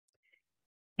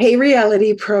Hey,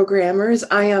 reality programmers.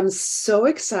 I am so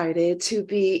excited to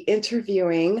be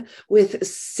interviewing with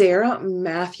Sarah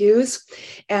Matthews,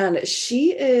 and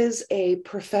she is a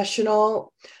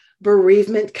professional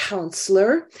bereavement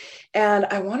counselor. And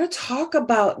I want to talk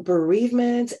about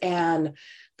bereavement and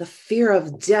the fear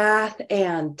of death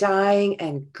and dying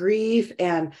and grief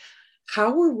and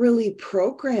how we're really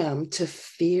programmed to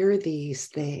fear these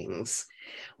things.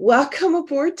 Welcome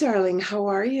aboard, darling. How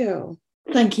are you?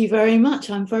 Thank you very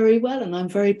much. I'm very well and I'm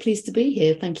very pleased to be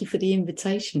here. Thank you for the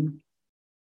invitation.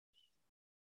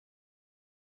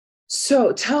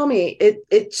 So tell me,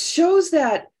 it shows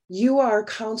that you are a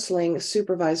counseling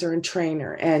supervisor and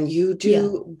trainer, and you Yeah.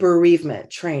 do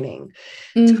bereavement training.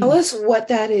 Tell Mhm. us what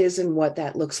that is and what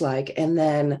that looks like, and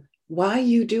then why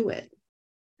you do it.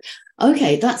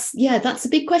 Okay, that's a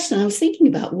big question. I was thinking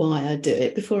about why I do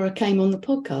it before I came on the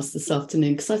podcast this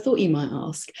afternoon because I thought you might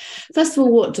ask. First of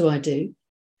all, what do I do?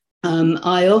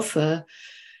 I offer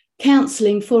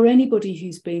counselling for anybody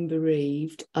who's been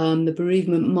bereaved. The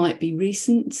bereavement might be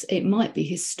recent, it might be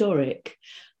historic,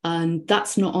 and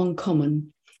that's not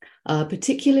uncommon.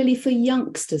 Particularly for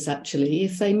youngsters, actually,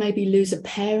 if they maybe lose a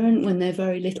parent when they're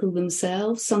very little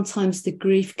themselves, sometimes the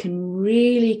grief can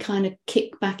really kind of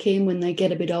kick back in when they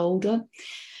get a bit older.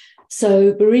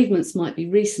 So bereavements might be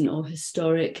recent or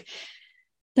historic.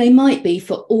 They might be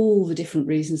for all the different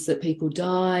reasons that people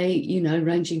die,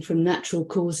 ranging from natural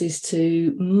causes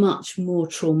to much more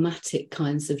traumatic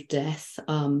kinds of death,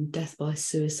 death by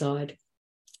suicide,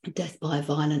 death by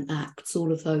violent acts,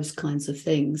 all of those kinds of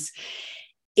things.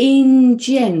 In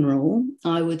general,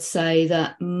 I would say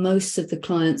that most of the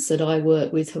clients that I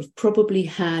work with have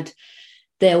probably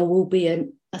there will be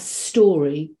a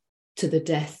story to the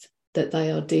death that they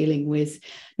are dealing with.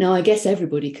 Now, I guess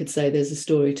everybody could say there's a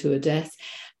story to a death,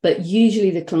 but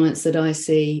usually the clients that I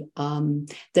see,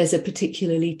 there's a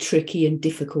particularly tricky and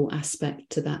difficult aspect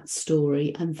to that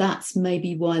story. And that's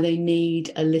maybe why they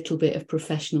need a little bit of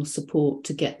professional support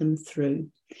to get them through.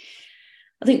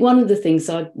 I think one of the things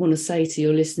I want to say to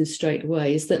your listeners straight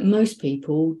away is that most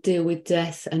people deal with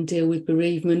death and deal with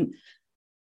bereavement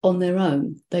on their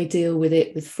own. They deal with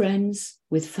it with friends,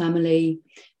 with family,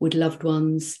 with loved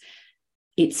ones.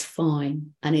 It's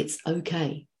fine and it's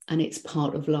okay and it's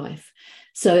part of life.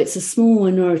 So it's a small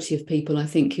minority of people, I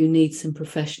think, who need some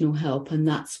professional help. And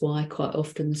that's why quite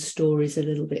often the story is a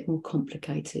little bit more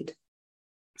complicated.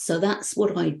 So that's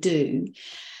what I do.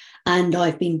 And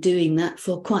I've been doing that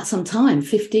for quite some time,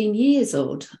 15 years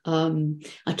odd.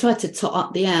 I try to top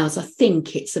up the hours. I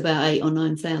think it's about 8,000 or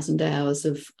 9,000 hours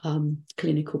of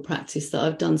clinical practice that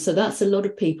I've done. So that's a lot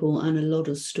of people and a lot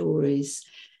of stories.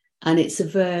 And it's a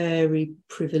very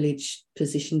privileged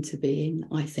position to be in,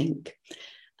 I think.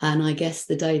 And I guess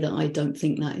the day that I don't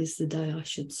think that is the day I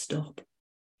should stop.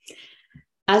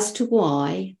 As to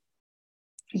why,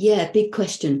 big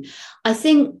question. I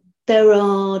think there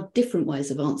are different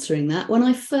ways of answering that. When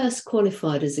I first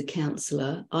qualified as a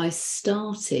counsellor, I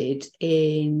started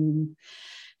in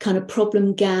kind of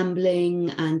problem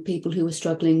gambling and people who were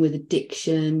struggling with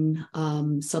addiction,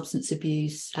 substance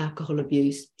abuse, alcohol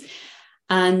abuse.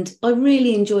 And I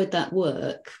really enjoyed that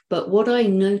work. But what I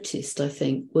noticed, I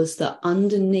think, was that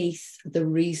underneath the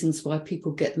reasons why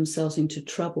people get themselves into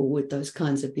trouble with those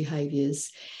kinds of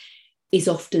behaviours is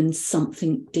often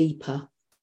something deeper.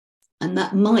 And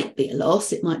that might be a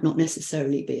loss. It might not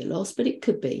necessarily be a loss, but it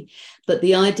could be. But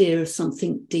the idea of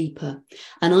something deeper.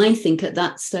 And I think at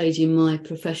that stage in my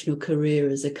professional career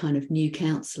as a kind of new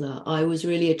counsellor, I was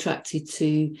really attracted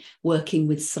to working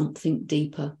with something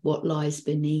deeper, what lies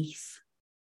beneath.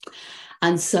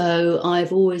 And so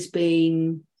I've always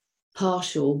been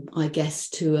partial, I guess,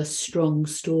 to a strong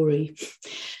story,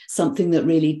 something that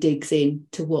really digs in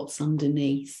to what's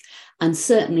underneath. And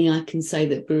certainly I can say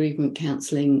that bereavement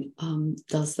counselling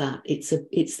does that. It's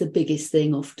the biggest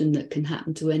thing often that can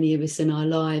happen to any of us in our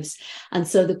lives. And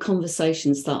so the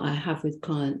conversations that I have with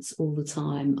clients all the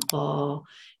time are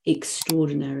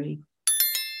extraordinary.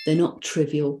 They're not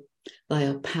trivial. They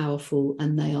are powerful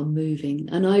and they are moving.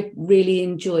 And I really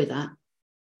enjoy that.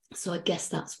 So I guess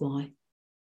that's why.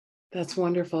 That's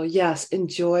wonderful. Yes,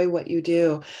 enjoy what you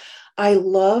do. I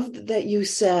loved that you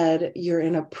said you're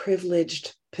in a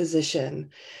privileged position,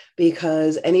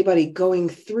 because anybody going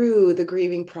through the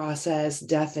grieving process,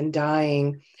 death and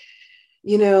dying,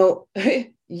 you know,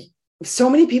 so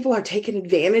many people are taken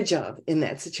advantage of in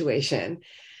that situation.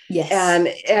 Yes.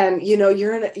 And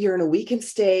you're in a weakened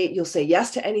state. You'll say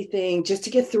yes to anything just to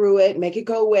get through it, make it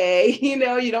go away. You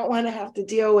don't want to have to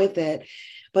deal with it.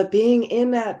 But being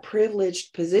in that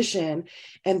privileged position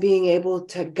and being able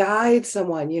to guide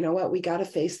someone, you know what, we got to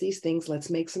face these things. Let's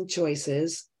make some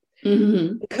choices.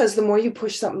 Mm-hmm. Because the more you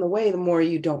push something away, the more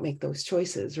you don't make those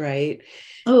choices, right?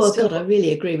 Oh, So, God, I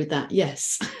really agree with that.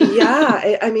 Yes.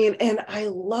 yeah, I mean, and I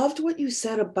loved what you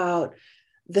said about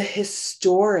the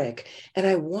historic. And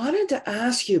I wanted to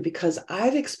ask you, because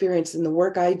I've experienced in the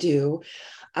work I do,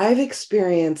 I've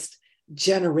experienced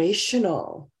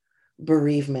generational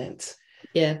bereavement.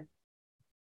 Yeah.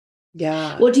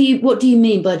 Yeah. What do you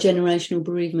mean by generational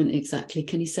bereavement exactly?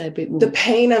 Can you say a bit The more?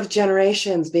 pain of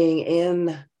generations being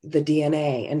in the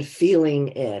DNA and feeling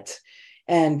it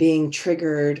and being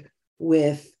triggered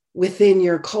within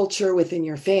your culture, within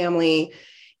your family,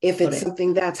 if Got it's it.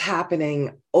 something that's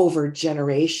happening over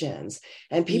generations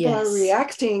and people are Yes.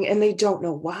 reacting and they don't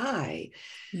know why.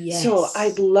 So I'd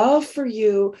Yes. love for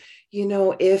you,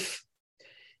 if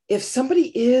somebody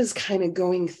is kind of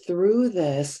going through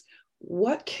this,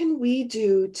 what can we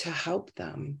do to help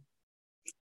them?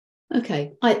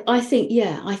 Okay. I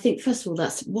think first of all,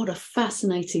 that's what a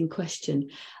fascinating question.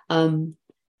 And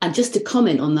just to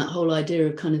comment on that whole idea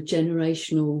of kind of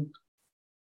generational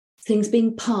things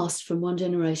being passed from one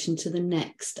generation to the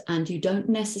next, and you don't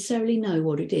necessarily know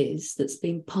what it is that's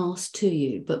being passed to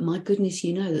you, but my goodness,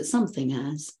 you know that something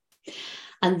has.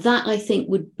 And that, I think,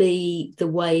 would be the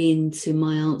way into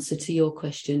my answer to your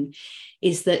question,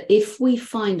 is that if we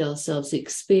find ourselves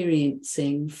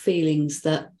experiencing feelings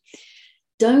that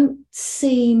don't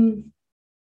seem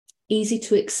easy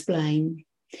to explain,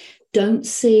 don't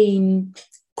seem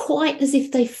quite as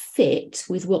if they fit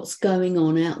with what's going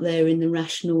on out there in the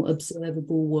rational,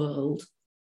 observable world,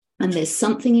 and there's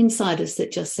something inside us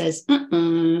that just says,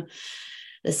 there's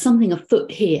something afoot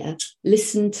here,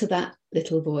 listen to that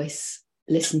little voice.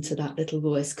 Listen to that little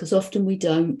voice, because often we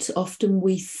don't. Often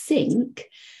we think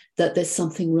that there's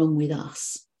something wrong with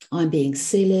us. I'm being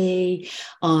silly.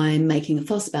 I'm making a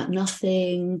fuss about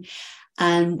nothing.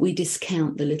 And we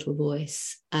discount the little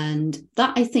voice. And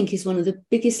that, I think, is one of the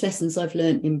biggest lessons I've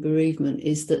learned in bereavement,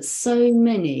 is that so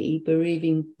many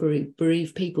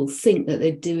bereaved people think that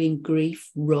they're doing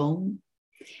grief wrong.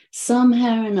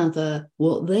 Somehow or another,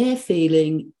 what they're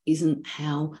feeling isn't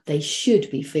how they should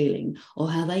be feeling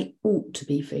or how they ought to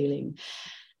be feeling.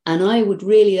 And I would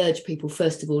really urge people,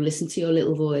 first of all, listen to your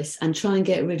little voice and try and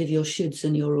get rid of your shoulds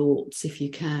and your oughts if you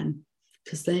can,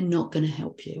 because they're not going to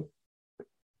help you.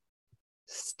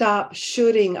 Stop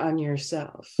shooting on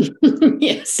yourself.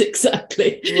 Yes,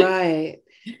 exactly. Right,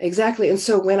 exactly. And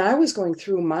so when I was going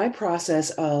through my process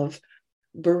of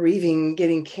bereaving,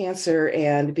 getting cancer,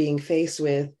 and being faced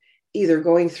with either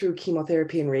going through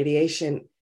chemotherapy and radiation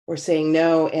or saying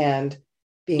no and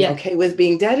being Yeah. okay with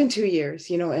being dead in 2 years,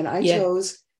 and I Yeah.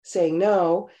 chose saying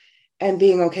no and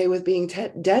being okay with being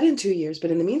dead in 2 years.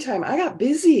 But in the meantime, I got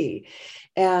busy.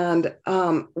 And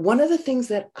one of the things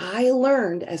that I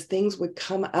learned as things would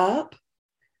come up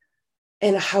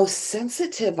and how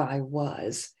sensitive I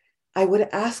was, I would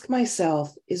ask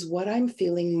myself, is what I'm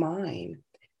feeling mine?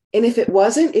 And if it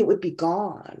wasn't, it would be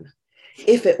gone.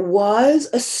 If it was,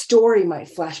 a story might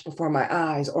flash before my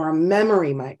eyes or a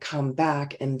memory might come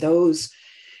back in those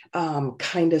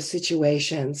kind of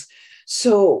situations.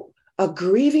 So a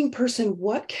grieving person,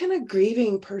 what can a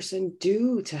grieving person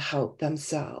do to help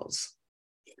themselves?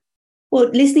 Well,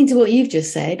 listening to what you've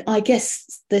just said, I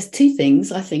guess there's two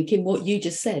things, I think, in what you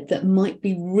just said that might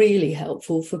be really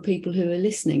helpful for people who are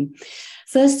listening.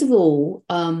 First of all,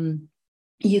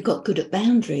 you got good at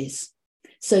boundaries.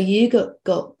 So you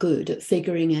got good at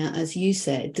figuring out, as you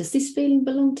said, does this feeling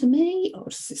belong to me or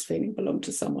does this feeling belong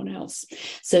to someone else?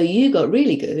 So you got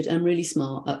really good and really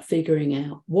smart at figuring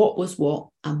out what was what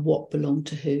and what belonged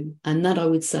to who. And that, I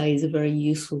would say, is a very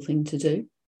useful thing to do.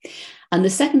 And the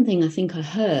second thing I think I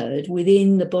heard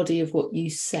within the body of what you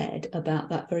said about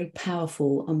that very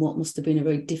powerful and what must have been a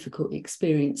very difficult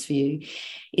experience for you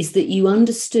is that you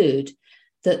understood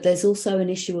that there's also an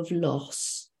issue of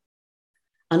loss.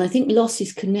 And I think loss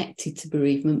is connected to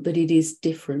bereavement, but it is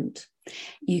different.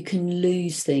 You can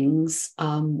lose things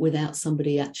without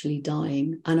somebody actually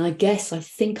dying. And I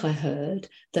think I heard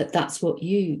that that's what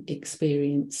you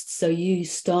experienced. So you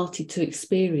started to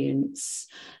experience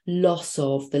loss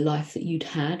of the life that you'd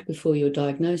had before your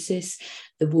diagnosis,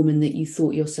 the woman that you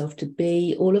thought yourself to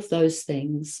be, all of those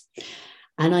things.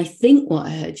 And I think what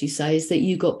I heard you say is that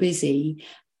you got busy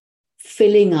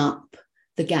filling up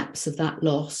the gaps of that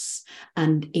loss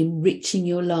and enriching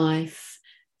your life,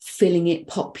 filling it,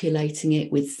 populating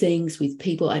it with things, with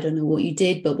people. I don't know what you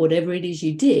did, but whatever it is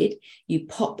you did, you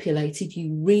repopulated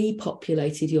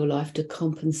your life to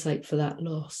compensate for that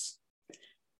loss.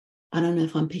 I don't know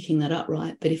if I'm picking that up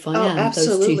right, but if I Oh, am, those two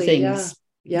absolutely. Yeah. things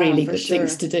Yeah, really for good sure.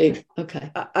 things to do.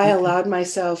 Okay. I allowed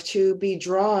myself to be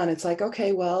drawn. It's like,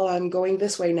 okay, well, I'm going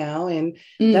this way now. And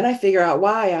then Mm. I figure out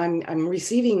why I'm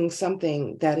receiving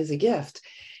something that is a gift.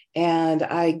 And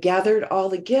I gathered all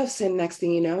the gifts. And next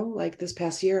thing you know, like this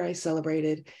past year, I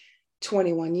celebrated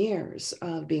 21 years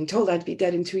of being told I'd be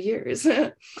dead in 2 years.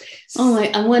 Oh,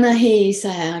 and when I hear you say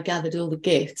I gathered all the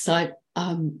gifts,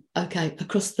 okay,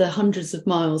 across the hundreds of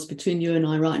miles between you and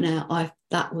I right now,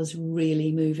 that was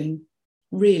really moving,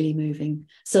 really moving.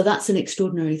 So that's an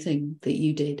extraordinary thing that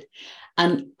you did.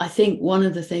 And I think one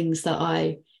of the things that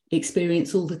I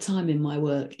experience all the time in my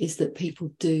work is that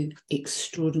people do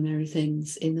extraordinary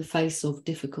things in the face of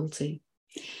difficulty.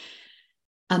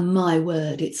 And my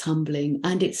word, it's humbling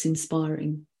and it's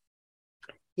inspiring.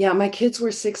 Yeah, my kids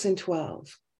were 6 and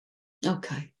 12.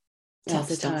 Okay. At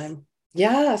the time.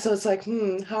 Yeah. So it's like,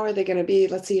 how are they going to be?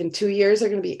 Let's see, in 2 years, they're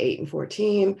going to be 8 and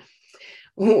 14.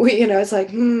 It's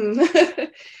like,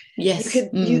 Yes.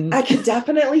 I could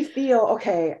definitely feel,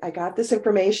 okay, I got this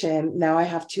information. Now I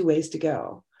have 2 ways to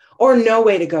go, or no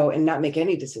way to go and not make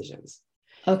any decisions.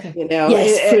 Okay.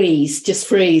 Yes, just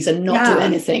freeze and not do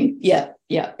anything. Yeah.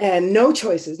 And no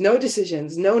choices, no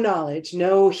decisions, no knowledge,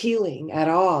 no healing at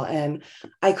all. And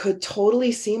I could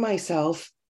totally see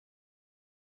myself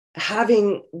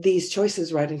having these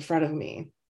choices right in front of me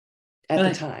at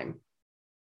the time.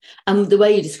 And the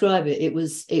way you describe it, it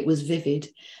was vivid.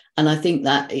 And I think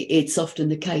that it's often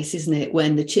the case, isn't it?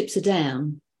 When the chips are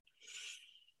down,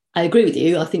 I agree with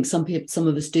you. I think some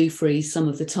of us do freeze some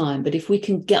of the time, but if we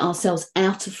can get ourselves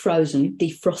out of frozen,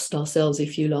 defrost ourselves,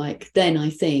 if you like, then I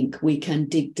think we can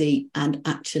dig deep and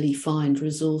actually find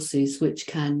resources which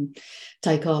can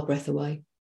take our breath away.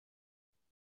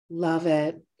 Love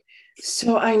it.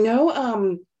 So I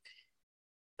know,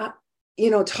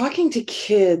 talking to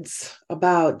kids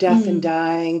about death and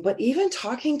dying, but even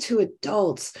talking to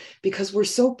adults, because we're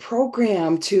so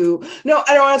programmed to, no,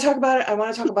 I don't want to talk about it. I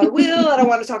want to talk about a will. I don't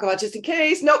want to talk about just in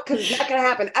case. No, because it's not going to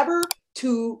happen ever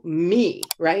to me,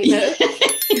 right?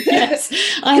 Yes.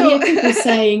 I hear people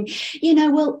saying,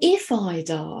 well, if I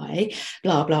die,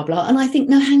 blah, blah, blah. And I think,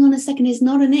 no, hang on a second. It's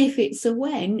not an if, it's a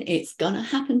when. It's going to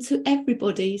happen to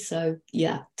everybody. So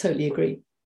yeah, totally agree.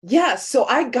 Yeah, so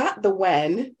I got the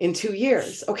when in 2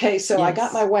 years. Okay, so yes. I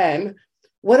got my when.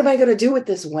 What am I going to do with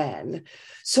this when?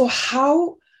 So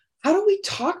how do we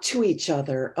talk to each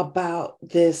other about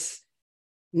this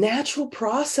natural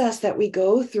process that we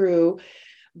go through,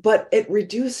 but it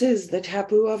reduces the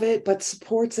taboo of it, but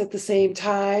supports at the same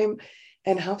time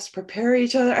and helps prepare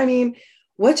each other? I mean,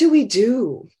 what do we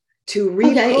do to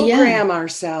reprogram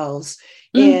ourselves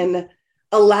in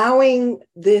allowing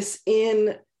this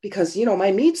in? Because,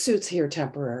 my meat suit's here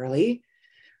temporarily,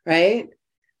 right?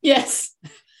 Yes.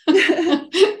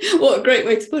 What a great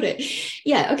way to put it.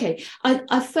 Yeah, okay.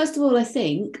 I first of all, I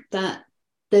think that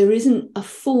there isn't a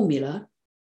formula.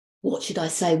 What should I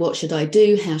say? What should I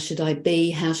do? How should I be?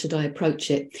 How should I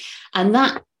approach it? And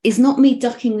that is not me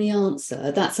ducking the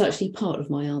answer. That's actually part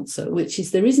of my answer, which is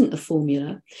there isn't a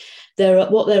formula. There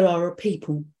are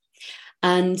people.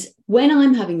 And when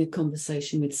I'm having a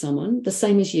conversation with someone, the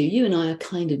same as you and I are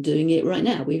kind of doing it right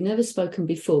now. We've never spoken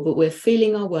before, but we're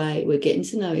feeling our way. We're getting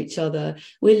to know each other.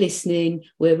 We're listening.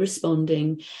 We're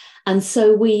responding. And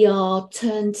so we are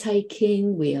turn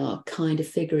taking. We are kind of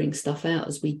figuring stuff out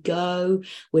as we go.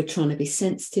 We're trying to be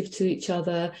sensitive to each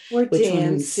other. We're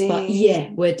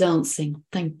dancing. We're dancing.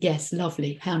 Yes,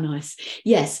 lovely. How nice.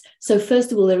 Yes. So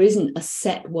first of all, there isn't a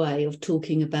set way of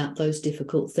talking about those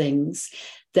difficult things.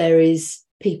 There is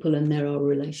people and there are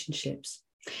relationships.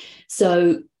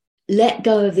 So let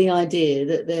go of the idea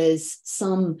that there's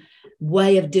some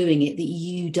way of doing it that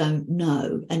you don't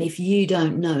know. And if you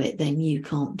don't know it, then you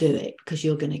can't do it because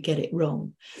you're going to get it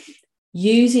wrong.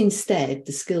 Use instead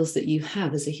the skills that you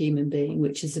have as a human being,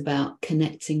 which is about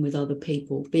connecting with other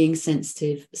people, being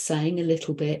sensitive, saying a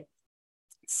little bit,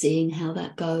 seeing how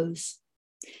that goes,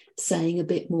 saying a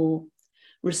bit more,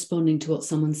 responding to what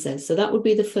someone says. So that would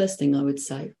be the first thing I would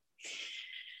say.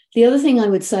 The other thing I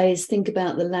would say is think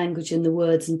about the language and the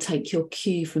words and take your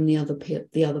cue from the other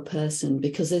person,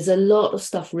 because there's a lot of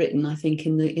stuff written, I think,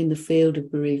 in the field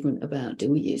of bereavement about,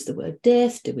 do we use the word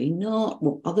death? Do we not?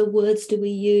 What other words do we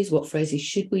use? What phrases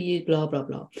should we use? Blah, blah,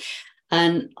 blah.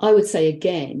 And I would say,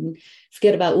 again,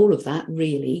 forget about all of that,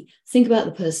 really. Think about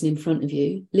the person in front of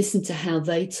you. Listen to how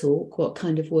they talk, what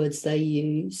kind of words they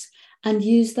use, and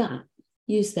use that.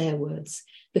 Use their words,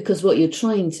 because what you're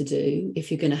trying to do,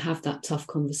 if you're going to have that tough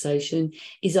conversation,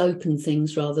 is open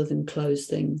things rather than close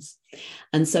things.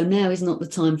 And so now is not the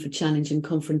time for challenge and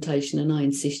confrontation, and I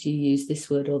insist you use this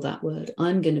word or that word.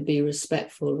 I'm going to be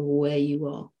respectful of where you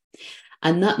are.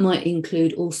 And that might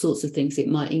include all sorts of things. It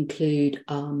might include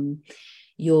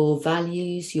your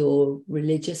values, your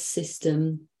religious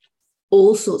system,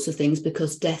 all sorts of things,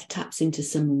 because death taps into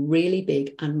some really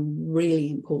big and really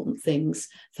important things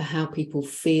for how people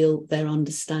feel, their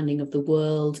understanding of the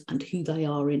world and who they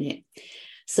are in it.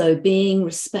 So being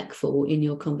respectful in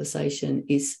your conversation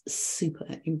is super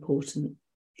important.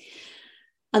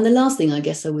 And the last thing I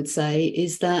guess I would say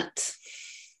is that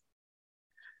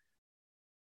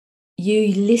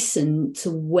you listen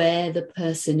to where the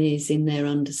person is in their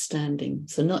understanding.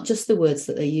 So not just the words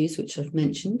that they use, which I've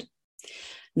mentioned,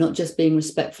 not just being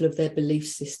respectful of their belief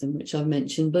system, which I've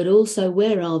mentioned, but also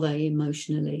where are they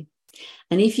emotionally?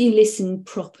 And if you listen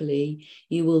properly,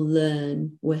 you will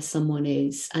learn where someone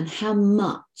is and how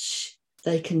much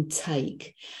they can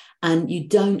take. And you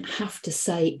don't have to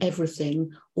say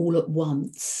everything all at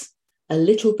once. A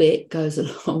little bit goes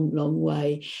a long, long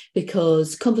way,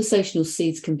 because conversational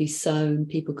seeds can be sown.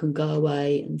 People can go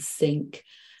away and think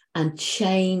and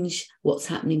change what's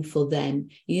happening for them.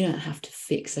 You don't have to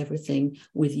fix everything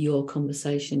with your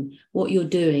conversation. What you're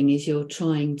doing is you're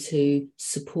trying to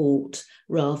support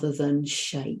rather than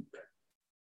shape.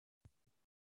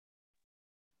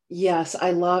 Yes,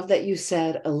 I love that you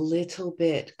said a little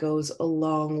bit goes a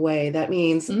long way. That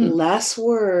means less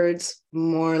words,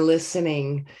 more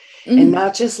listening, and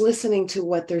not just listening to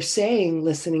what they're saying,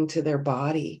 listening to their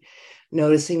body,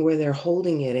 noticing where they're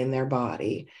holding it in their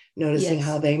body, noticing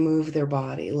how they move their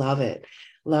body. Love it.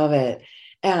 Love it.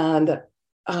 And,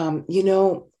 you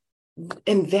know,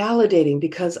 and validating,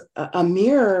 because a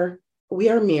mirror, we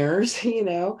are mirrors, you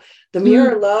know, the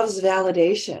mirror loves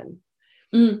validation.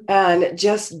 And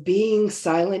just being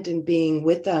silent and being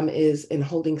with them and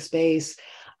holding space,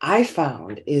 I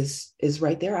found is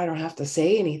right there. I don't have to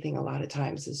say anything a lot of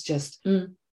times. It's just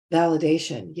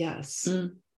validation. Yes.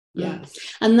 Yes.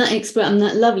 And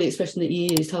that lovely expression that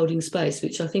you used, holding space,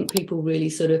 which I think people really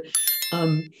sort of,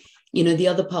 you know, the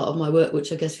other part of my work,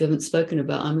 which I guess we haven't spoken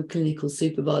about, I'm a clinical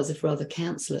supervisor for other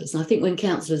counsellors. And I think when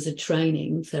counsellors are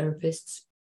training therapists,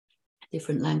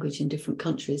 different language in different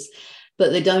countries,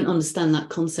 but they don't understand that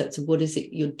concept of what is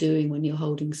it you're doing when you're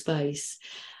holding space.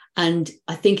 And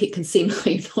I think it can seem like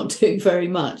you're not doing very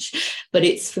much, but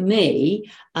it's for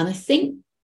me. And I think,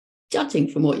 judging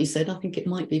from what you said, I think it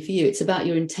might be for you. It's about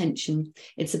your intention.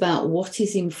 It's about what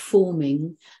is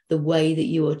informing the way that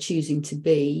you are choosing to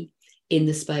be in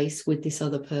the space with this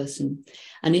other person.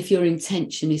 And if your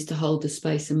intention is to hold the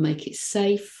space and make it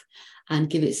safe and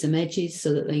give it some edges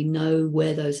so that they know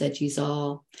where those edges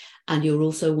are, and you're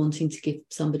also wanting to give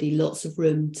somebody lots of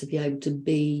room to be able to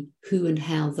be who and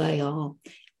how they are,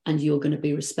 and you're going to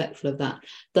be respectful of that,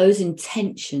 those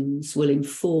intentions will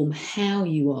inform how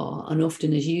you are. And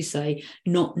often, as you say,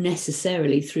 not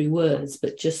necessarily through words,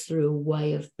 but just through a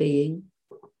way of being.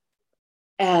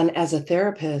 And as a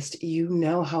therapist, you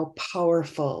know how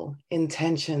powerful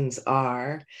intentions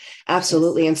are.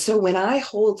 Absolutely. Yes. And so when I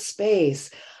hold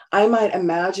space, I might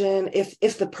imagine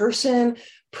if the person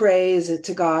prays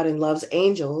to God and loves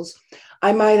angels,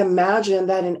 I might imagine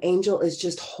that an angel is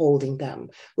just holding them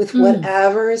with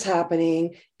whatever is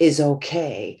happening is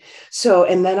okay. So,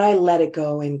 and then I let it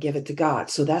go and give it to God.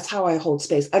 So that's how I hold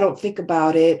space. I don't think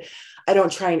about it. I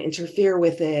don't try and interfere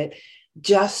with it.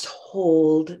 Just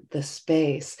hold the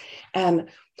space. And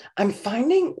I'm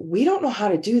finding we don't know how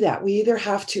to do that. We either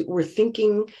have to, we're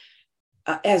thinking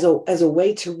as a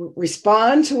way to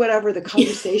respond to whatever the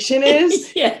conversation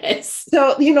is. Yes.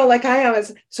 So, you know, like I am,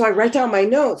 so I write down my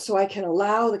notes so I can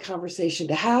allow the conversation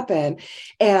to happen.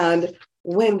 And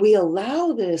when we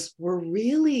allow this, we're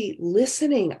really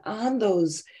listening on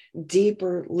those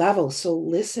deeper levels. So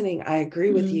listening, I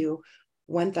agree with you,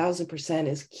 1000%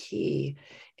 is key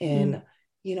in,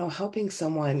 you know, helping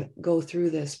someone go through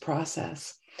this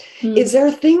process. Is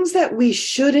there things that we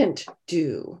shouldn't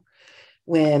do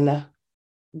when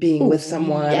being with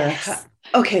someone? Yes.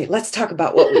 Okay, let's talk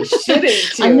about what we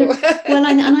shouldn't do. Well,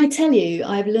 and I tell you,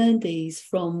 I've learned these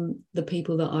from the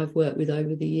people that I've worked with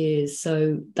over the years.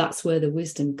 So that's where the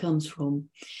wisdom comes from.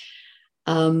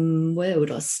 Where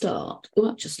would I start? Oh,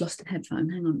 I've just lost a headphone.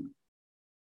 Hang on.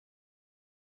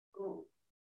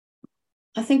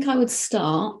 I think I would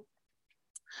start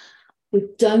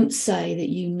with, don't say that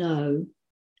you know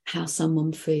how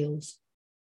someone feels,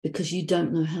 because you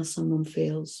don't know how someone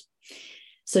feels.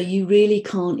 So you really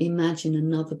can't imagine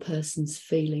another person's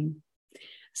feeling.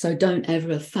 So don't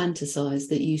ever fantasize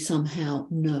that you somehow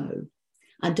know.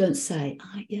 And don't say,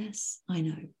 yes, I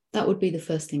know. That would be the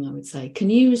first thing I would say. Can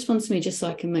you respond to me just so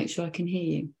I can make sure I can hear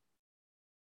you?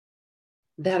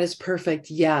 That is perfect.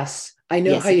 Yes. I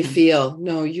know how you feel.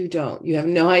 No, you don't. You have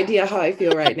no idea how I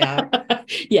feel right now.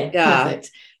 Yeah,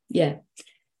 perfect. Yeah.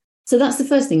 So that's the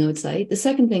first thing I would say. The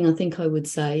second thing I think I would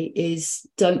say is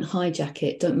don't hijack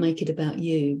it. Don't make it about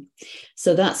you.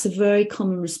 So that's a very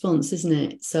common response, isn't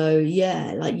it? So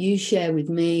yeah, like you share with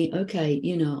me, okay,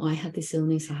 I had this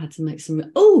illness. I had to make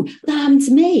that happened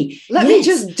to me. Let me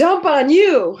just dump on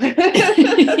you.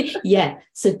 Yeah.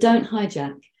 So don't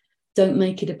hijack. Don't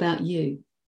make it about you.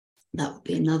 That would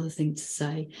be another thing to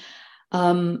say.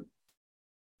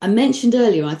 I mentioned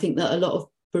earlier, I think that a lot of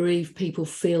bereaved people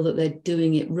feel that they're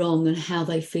doing it wrong, and how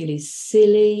they feel is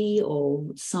silly or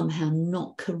somehow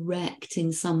not correct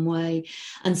in some way.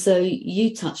 And so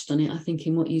you touched on it, I think,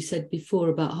 in what you said before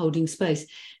about holding space,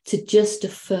 to just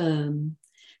affirm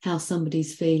how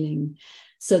somebody's feeling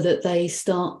so that they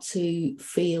start to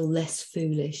feel less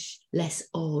foolish, less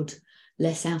odd,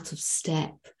 less out of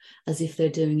step, as if they're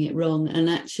doing it wrong. And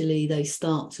actually they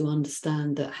start to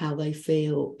understand that how they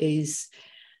feel is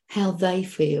how they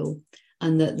feel,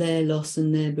 and that their loss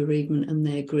and their bereavement and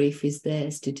their grief is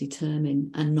theirs to determine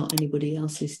and not anybody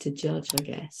else's to judge, I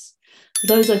guess.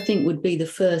 Those, I think, would be the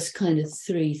first kind of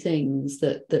three things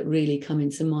that really come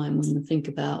into mind when I think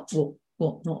about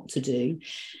what not to do.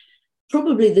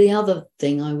 Probably the other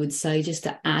thing I would say, just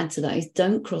to add to that, is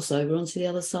don't cross over onto the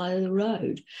other side of the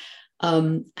road.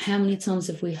 How many times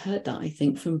have we heard that, I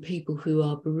think, from people who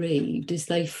are bereaved, is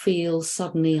they feel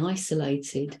suddenly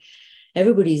isolated.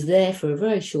 Everybody's there for a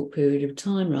very short period of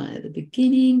time right at the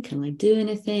beginning. Can I do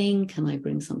anything? Can I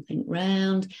bring something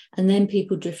round? And then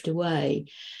people drift away.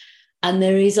 And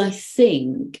there is, I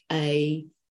think, I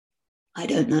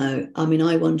don't know. I mean,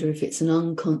 I wonder if it's an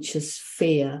unconscious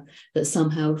fear that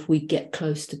somehow if we get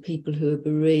close to people who are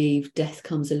bereaved, death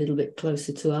comes a little bit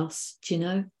closer to us. Do you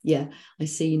know? Yeah, I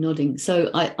see you nodding.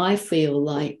 So I feel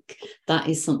like that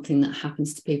is something that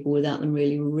happens to people without them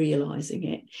really realizing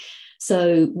it.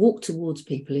 So walk towards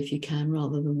people if you can,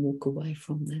 rather than walk away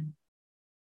from them.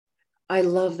 I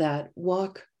love that.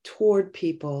 Walk toward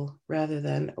people rather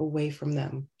than away from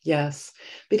them. Yes,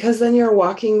 because then you're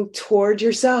walking toward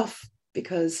yourself.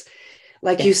 Because,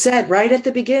 like you said right at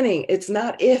the beginning, it's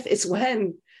not if, it's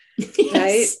when.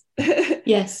 Yes. Right?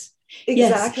 Yes.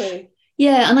 Exactly. Yes.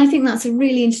 Yeah, and I think that's a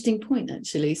really interesting point,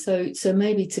 actually. So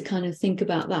maybe to kind of think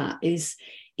about that is,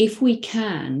 if we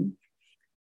can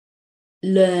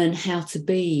learn how to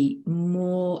be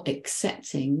more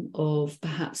accepting of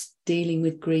perhaps dealing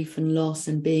with grief and loss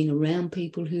and being around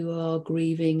people who are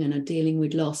grieving and are dealing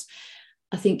with loss,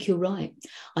 I think you're right.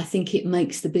 I think it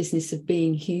makes the business of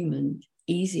being human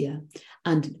easier,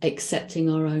 and accepting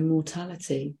our own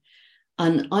mortality.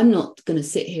 And I'm not going to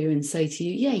sit here and say to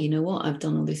you, yeah, you know what, I've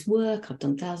done all this work, I've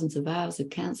done thousands of hours of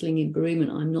counselling in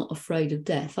bereavement, I'm not afraid of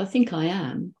death. I think I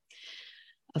am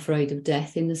afraid of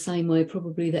death in the same way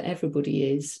probably that everybody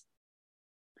is.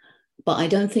 But I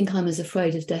don't think I'm as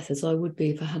afraid of death as I would be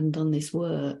if I hadn't done this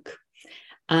work.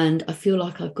 And I feel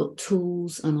like I've got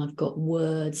tools and I've got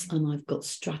words and I've got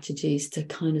strategies to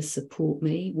kind of support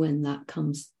me when that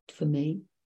comes for me.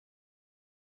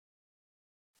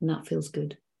 And that feels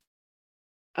good.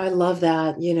 I love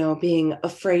that, being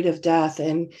afraid of death.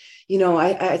 And,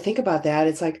 I think about that.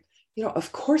 It's like,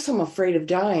 of course I'm afraid of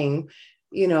dying.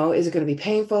 Is it going to be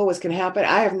painful? What's going to happen?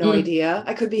 I have no idea.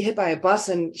 I could be hit by a bus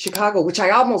in Chicago, which I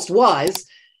almost was,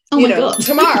 God.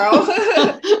 tomorrow.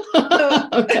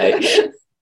 Okay.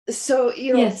 So,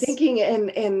 yes. thinking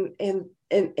and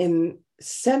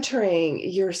centering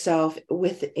yourself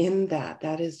within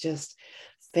that is just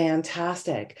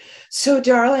fantastic. So,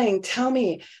 darling, tell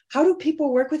me, how do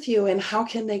people work with you and how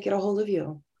can they get a hold of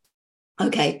you?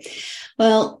 Okay.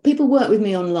 Well, people work with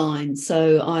me online.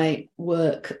 So I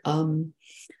work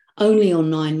only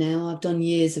online now. I've done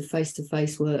years of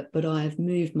face-to-face work, but I've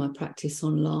moved my practice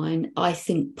online. I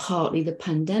think partly the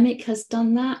pandemic has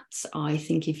done that. I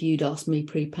think if you'd asked me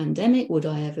pre-pandemic, would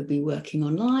I ever be working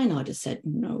online? I'd have said,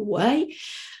 no way.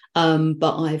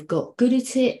 But I've got good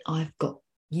at it. I've got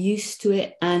used to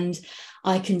it. And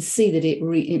I can see that it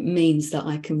means that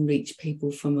I can reach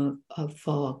people from a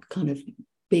far kind of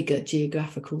bigger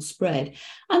geographical spread.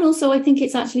 And also I think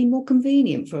it's actually more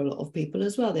convenient for a lot of people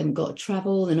as well. They haven't got to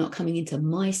travel, they're not coming into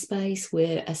my space,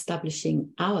 we're establishing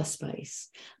our space.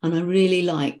 And I really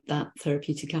like that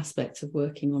therapeutic aspect of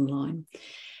working online.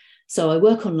 So I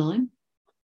work online.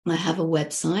 I have a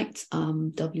website,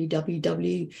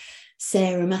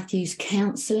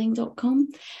 www.sarahmatthewscounselling.com.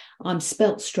 I'm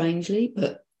spelt strangely,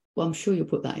 but Well, I'm sure you'll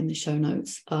put that in the show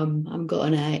notes. I've got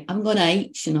an A, I've got an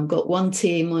H, and I've got one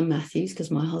T in my Matthews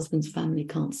because my husband's family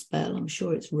can't spell. I'm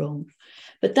sure it's wrong,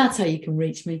 but that's how you can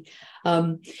reach me.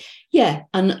 Yeah,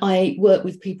 and I work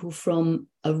with people from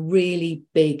a really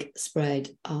big spread.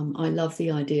 I love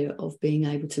the idea of being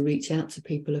able to reach out to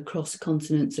people across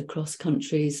continents, across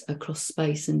countries, across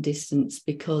space and distance,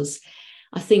 because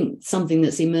I think something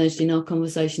that's emerged in our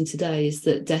conversation today is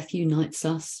that death unites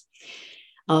us.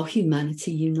 Our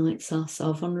humanity unites us,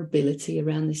 our vulnerability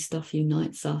around this stuff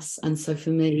unites us. And so for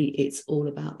me, it's all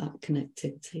about that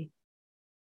connectivity.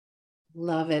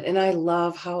 Love it. And I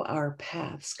love how our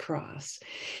paths cross.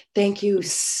 Thank you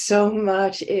so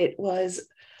much. It was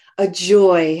a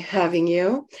joy having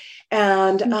you.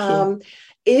 And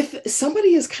if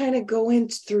somebody is kind of going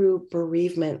through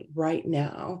bereavement right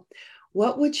now,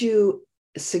 what would you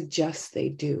suggest they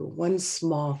do? One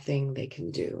small thing they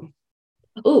can do.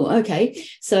 Oh, okay.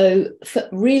 So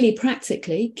really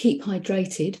practically, keep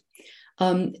hydrated.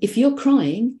 If you're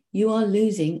crying, you are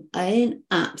losing an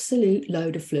absolute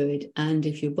load of fluid. And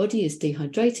if your body is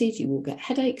dehydrated, you will get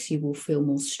headaches, you will feel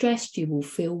more stressed, you will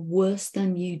feel worse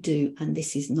than you do. And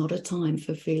this is not a time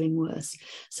for feeling worse.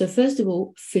 So first of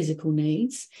all, physical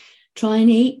needs. Try and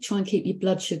eat, try and keep your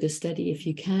blood sugar steady if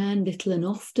you can, little and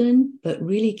often, but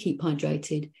really keep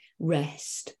hydrated.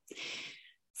 Rest.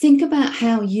 Think about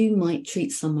how you might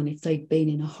treat someone if they'd been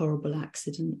in a horrible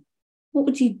accident. What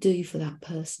would you do for that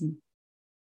person?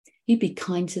 You'd be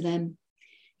kind to them.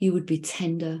 You would be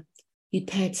tender. You'd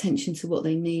pay attention to what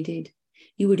they needed.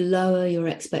 You would lower your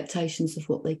expectations of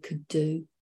what they could do.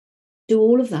 Do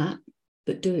all of that,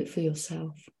 but do it for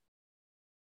yourself.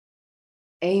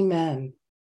 Amen.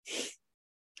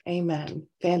 Amen.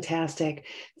 Fantastic.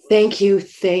 Thank you.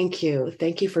 Thank you.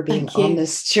 Thank you for being on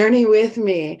this journey with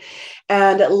me.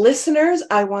 And listeners,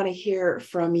 I want to hear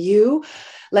from you.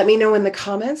 Let me know in the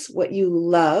comments what you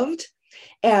loved,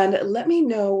 and let me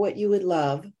know what you would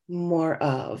love more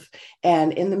of.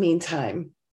 And in the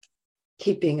meantime,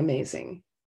 keep being amazing.